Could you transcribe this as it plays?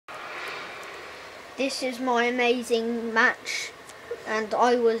This is my amazing match, and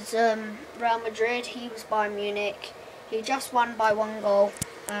I was Real Madrid, he was Bayern Munich. He just won by 1 goal,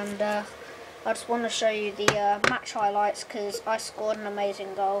 and I just want to show you the match highlights because I scored an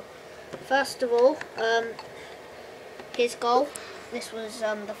amazing goal. First of all, his goal. This was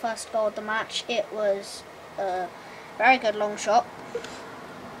the first goal of the match. It was a very good long shot.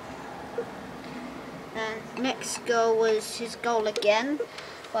 And next goal was his goal again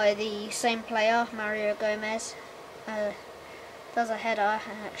by the same player, Mario Gomez. Does a header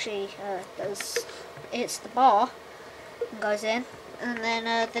and actually hits the bar and goes in. And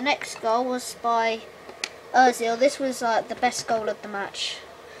then the next goal was by Ozil. This was the best goal of the match.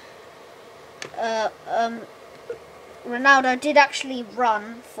 Ronaldo did actually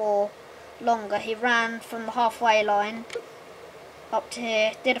run for longer. He ran from the halfway line up to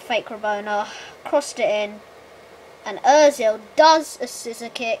here, did a fake Rabona, crossed it in, and Ozil does a scissor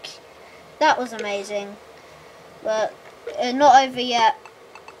kick. That was amazing, but not over yet.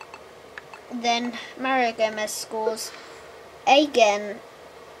 Then Mario Gomez scores again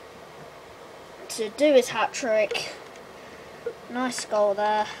to do his hat-trick. Nice goal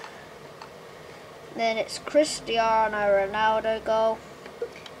there. Then it's Cristiano Ronaldo goal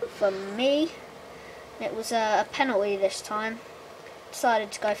for me. It was a penalty this time.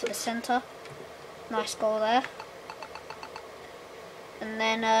 Decided to go for the centre. Nice goal there. And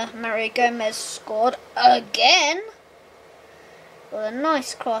then Mario Gomez scored again with a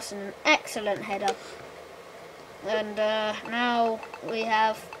nice cross and an excellent header. And now we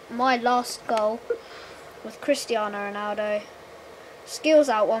have my last goal with Cristiano Ronaldo. Skills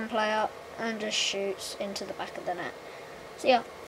out one player and just shoots into the back of the net. See ya.